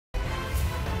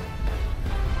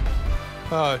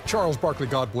Charles Barkley,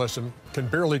 God bless him, can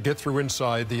barely get through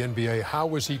inside the NBA.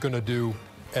 How is he going to do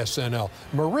SNL?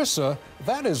 Marissa,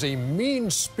 that is a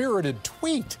mean-spirited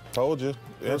tweet. Told you.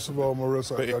 First of all,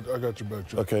 Marissa, I got your back,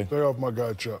 Chuck. Okay. Stay off my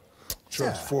guy, Chuck.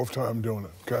 Chuck's fourth time doing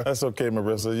it, okay? That's okay,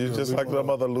 Marissa. You just like them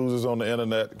other losers on the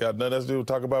internet. Got nothing else to do with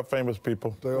talk about famous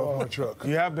people. Stay off my Chuck.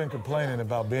 You have been complaining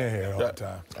about being here all the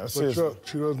time. But Chuck,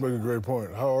 she does make a great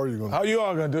point. How are you going to How you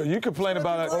all going to do it? You complain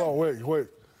about it. Hold on, wait.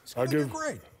 It's going to be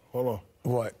great. Hold on.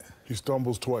 What? He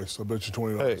stumbles twice. I bet you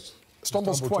 $20. Hey.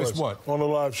 Stumbles twice what? On the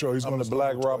live show, he's I'm going the to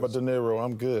black Robert De Niro.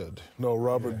 I'm good. No,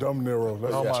 Robert Dumb Niro.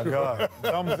 Oh, my God.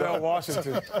 Dumbzell,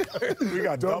 Washington. We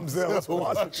got Dumbzell,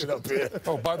 Washington up here.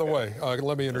 Oh, by the way,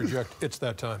 let me interject. It's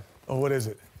that time. Oh, what is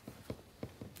it?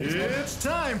 It's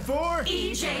time for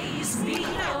EJ's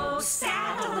Nino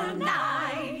Saturday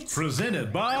Night.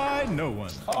 Presented by no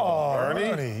one. Oh,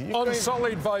 Ernie.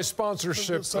 Unsullied by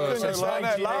sponsorship since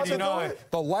 1989.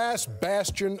 The last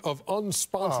bastion of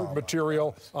unsponsored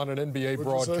material on an NBA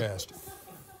broadcast.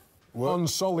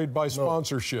 Unsullied by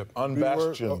sponsorship.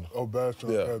 Unbastion. Oh,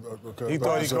 Bastion. Yeah. Okay. He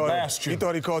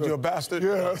thought he called you a bastard?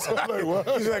 Yeah. Like, what?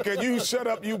 He's like, can you shut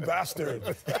up, you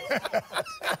bastard?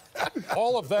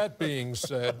 All of that being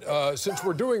said, since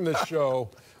we're doing this show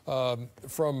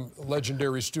from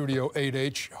legendary Studio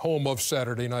 8H, home of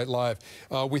Saturday Night Live,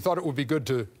 we thought it would be good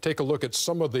to take a look at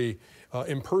some of the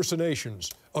impersonations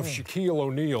of Shaquille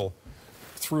O'Neal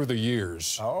through the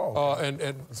years. And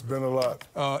it's been a lot.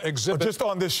 Exhibit. Just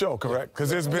on this show, correct?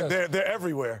 Because they're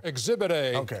everywhere. Exhibit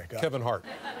A, Okay, Kevin Hart.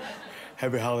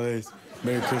 Happy holidays,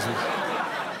 Merry Christmas,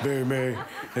 very merry.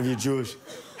 If you're Jewish,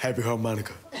 happy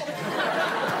harmonica.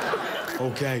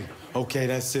 Okay,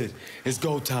 that's it. It's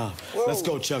go time. Whoa. Let's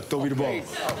go, Chuck. Throw me the ball.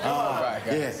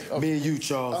 Yeah, me and you,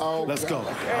 Charles. Let's go.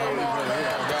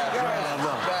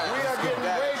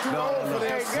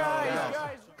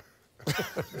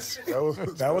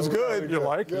 That was good. You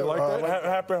like that?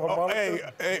 Happy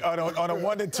harmonica? Hey, on a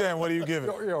 1 to 10, what do you give it?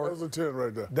 That was a 10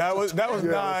 right there. That was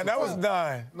 9. That was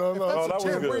 9. No, That was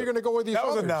 10. Where are you going to go with these That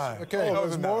was others? a 9. Okay. That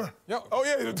was a 9. More? Yeah. Oh,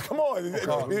 yeah, come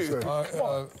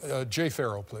on. Jay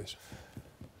Farrell, please.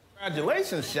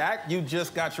 Congratulations, Shaq. You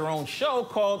just got your own show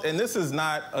called, and this is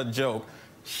not a joke,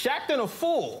 Shaqtin' a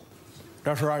Fool.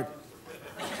 That's right.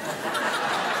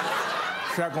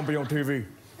 Shaq gonna be on TV.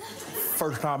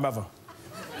 First time ever.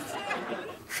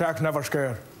 Shaq's never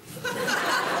scared.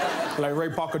 Like Ray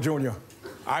Parker Jr.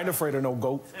 I ain't afraid of no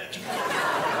goat.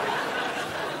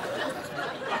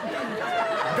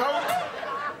 Goat?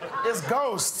 It's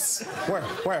ghosts.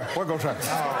 Where goes Shaq?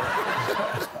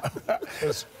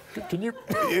 Can you?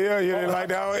 Yeah, you didn't like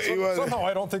that one? Somehow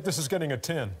I don't think this is getting a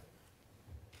 10.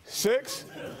 6?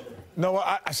 No,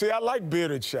 I like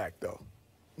bearded Shaq, though.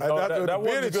 No, that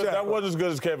wasn't as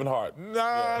good as Kevin Hart. Nah,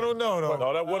 I don't know.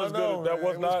 No, that wasn't as good. That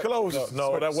was not close.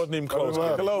 No, that wasn't even close.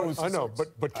 I know,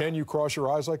 but can you cross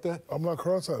your eyes like that? I'm not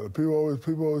cross-eyed. People always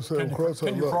say I'm cross-eyed.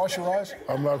 Can you cross your eyes?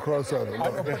 I'm not cross-eyed. You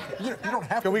don't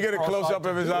have to. Can we get a close-up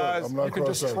of his eyes? I'm not You can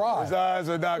just try. His eyes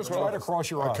are not Just try to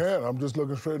cross your eyes. I can't. I'm just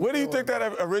looking straight. Where do you think that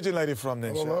originated from,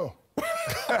 then? I don't know.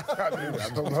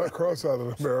 I'm not cross-eyed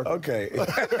in America. Okay.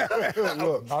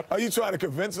 Look, are you trying to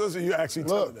convince us, or are you actually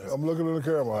telling us? I'm looking in the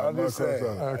camera. I'm not cross-eyed.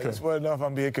 Okay. It's well enough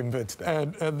I'm being convinced.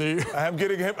 And I am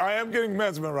getting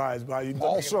mesmerized by you.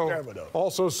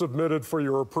 Also submitted for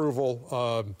your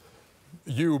approval,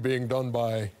 you being done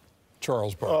by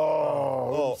Charles Barkley.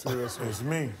 Oh, it's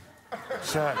me,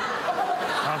 Shaq.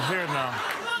 I'm here now.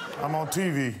 I'm on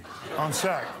TV. I'm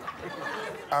Shaq.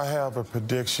 I have a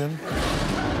prediction.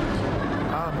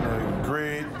 I'm the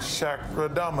great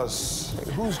Shaqradamus.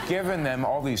 Who's giving them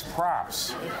all these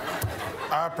props?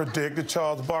 I predict that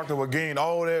Charles Barkley will gain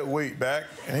all that weight back,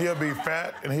 and he'll be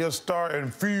fat, and he'll start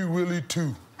and Free Willy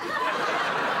too.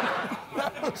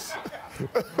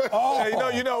 Hey,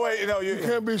 you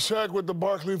can't be Shaq with the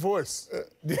Barkley voice.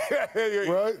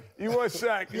 Right? You was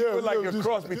Shaq. You were like a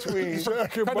cross between.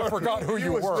 Shaq and Barkley. Forgot who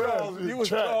you were. You was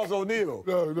Charles O'Neal.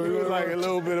 No, you was like a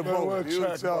little bit of both.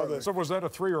 So was that a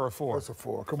 3 or a 4? That's a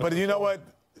 4. But you know what?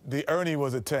 The Ernie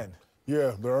was a 10.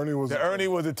 Yeah, the Ernie was. Ernie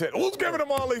was a 10. Who's giving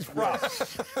him all these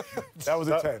props? That was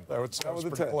a 10. That was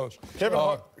a 10. Close.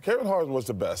 Kevin Hart was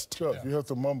the best. Chuck, you have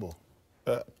to mumble.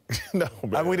 No,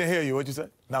 man. We didn't hear you. What'd you say?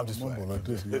 No, I'm just mumble like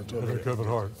this. You Kevin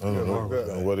Hart.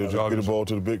 Well, they just get the ball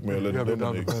to the big man. Let him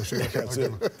dominate.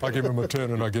 I give him a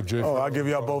 10, and I give Jay. I'll give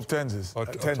y'all both 10s. A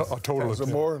total of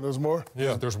 10. There's more?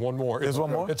 Yeah, there's one more. There's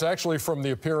one more? It's actually from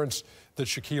the appearance that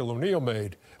Shaquille O'Neal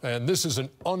made, and this is an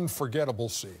unforgettable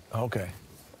scene. Okay.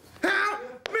 How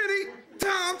many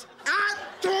times I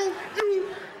told you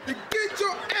to get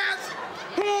your ass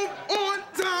home on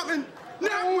time, and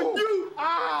now when you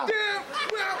damn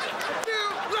well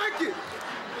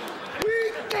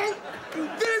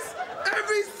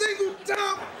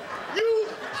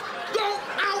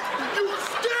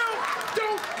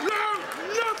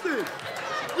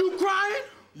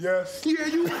Yes. Yeah,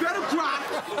 you better cry.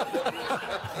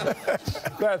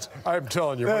 I'm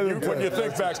telling you, when you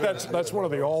think back, that's one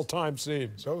of the all-time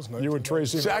scenes. That was nice. You and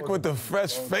Tracy. Shaq with the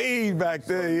fresh fade back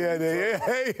there.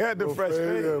 He had the fresh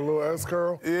fade. Yeah, a little S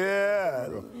curl. Yeah.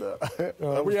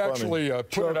 We actually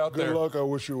put it out there. Good luck. I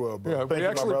wish you well, bro. Yeah, we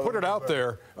actually put it out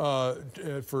there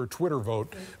for a Twitter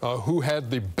vote. Who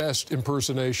had the best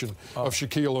impersonation of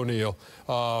Shaquille O'Neal?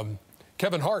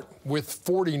 Kevin Hart with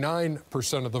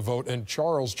 49% of the vote, and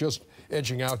Charles just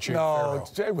edging out Jay Farrell. No,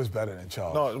 Jay was better than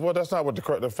Charles. No, well, that's not what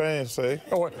the fans say.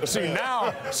 Oh, see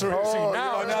now, Twitter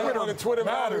matters. Twitter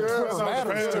matters.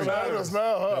 Twitter matters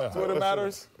now, huh? Twitter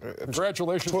matters.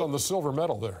 Congratulations on the silver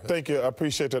medal there. Thank you. I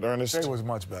appreciate that, Ernest. Jay was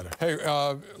much better. Hey,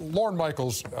 Lorne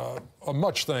Michaels,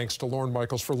 much thanks to Lorne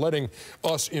Michaels for letting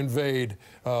us invade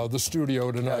the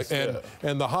studio tonight,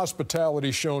 and the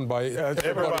hospitality shown by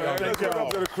everybody. Thank you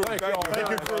all. Thank you all. Thank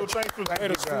you, crew. Thanks for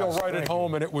made us feel right at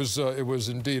home, and it was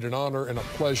indeed an honor and a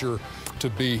pleasure to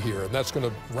be here. And that's going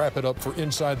to wrap it up for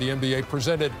Inside the NBA,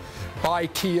 presented by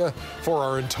Kia. For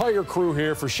our entire crew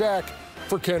here, for Shaq,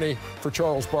 for Kenny, for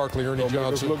Charles Barkley, Ernie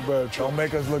Johnson. Don't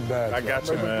make us look bad. I got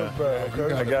you, man.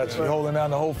 I got you. You're holding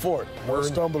down the whole fort. We're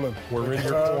stumbling. We're in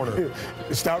your corner.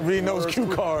 Stop reading those cue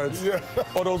cards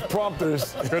or those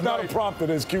prompters. It's not a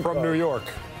prompter, it's cue cards. From New York.